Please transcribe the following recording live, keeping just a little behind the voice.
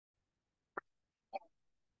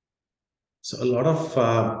So a lot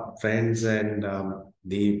of friends and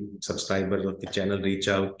the subscribers of the channel reach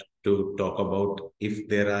out to talk about if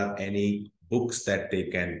there are any books that they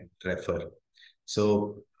can refer.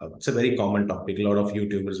 So it's a very common topic. A lot of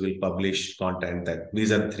YouTubers will publish content that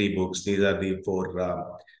these are three books, these are the four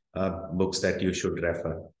books that you should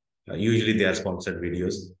refer. Usually they are sponsored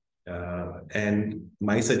videos. And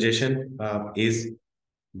my suggestion is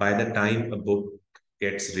by the time a book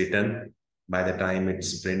gets written, by the time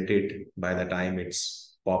it's printed, by the time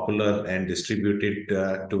it's popular and distributed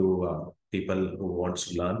to people who want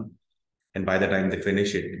to learn, and by the time they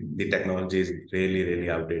finish it, the technology is really, really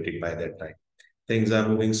outdated by that time. Things are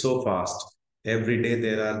moving so fast. Every day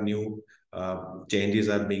there are new changes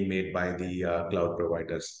are being made by the cloud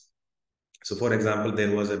providers. So, for example,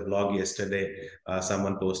 there was a blog yesterday.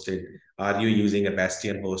 Someone posted, "Are you using a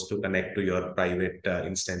Bastion host to connect to your private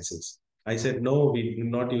instances?" I said, "No, we're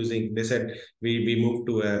not using." They said, "We moved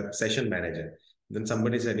to a session manager." Then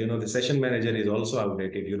somebody said, "The session manager is also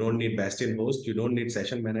outdated. You don't need Bastion host. You don't need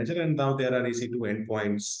session manager." And now there are EC2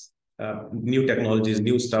 endpoints, new technologies,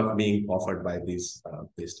 new stuff being offered by these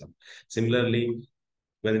stuff. Similarly,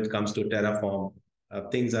 when it comes to Terraform,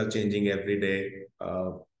 things are changing every day.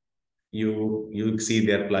 You see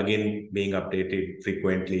their plugin being updated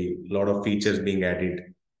frequently, a lot of features being added.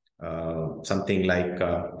 Something like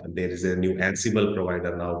there is a new Ansible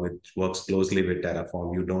provider now which works closely with Terraform.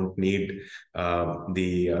 You don't need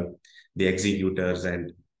the executors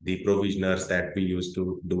and the provisioners that we used to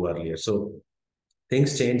do earlier. So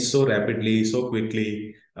things change so rapidly, so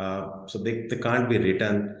quickly, so they can't be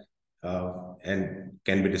written and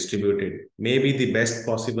can be distributed. Maybe the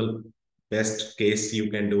best case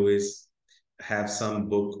you can do is have some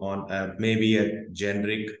book on maybe a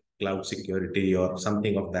generic cloud security or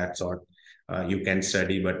something of that sort. You can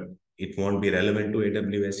study, but it won't be relevant to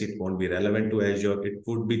AWS. It won't be relevant to Azure. It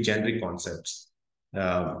would be generic concepts.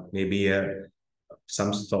 Maybe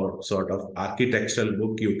some sort of architectural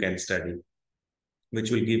book you can study,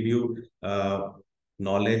 which will give you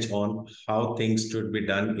knowledge on how things should be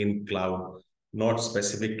done in cloud, not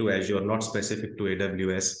specific to Azure, not specific to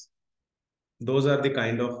AWS. Those are the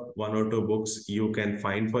kind of one or two books you can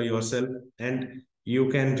find for yourself, and you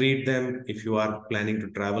can read them if you are planning to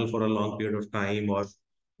travel for a long period of time, or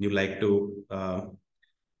you like to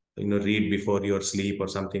read before your sleep or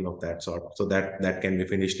something of that sort. So that can be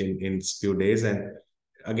finished in few days, and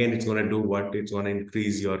again it's going to do what it's going to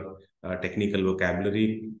increase your technical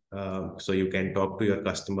vocabulary, so you can talk to your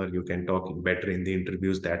customer, you can talk better in the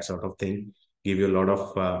interviews, that sort of thing. Give you a lot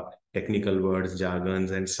of technical words,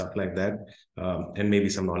 jargons and stuff like that, and maybe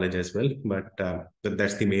some knowledge as well. But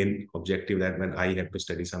that's the main objective, that when I have to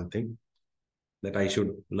study something, that I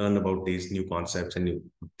should learn about these new concepts and new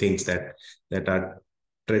things that are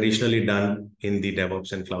traditionally done in the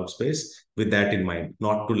DevOps and cloud space, with that in mind,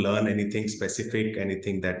 not to learn anything specific,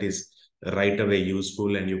 anything that is right away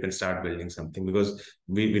useful and you can start building something, because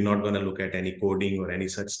we're not going to look at any coding or any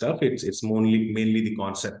such stuff. It's mainly the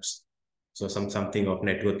concepts. So something of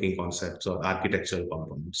networking concepts or architectural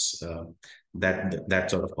components, that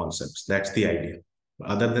sort of concepts. That's the idea.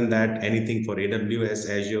 Other than that, anything for AWS,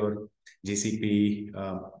 Azure, GCP,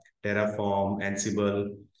 Terraform,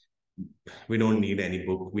 Ansible, we don't need any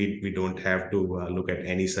book. We don't have to look at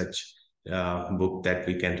any such book that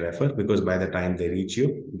we can refer, because by the time they reach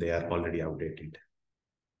you, they are already outdated.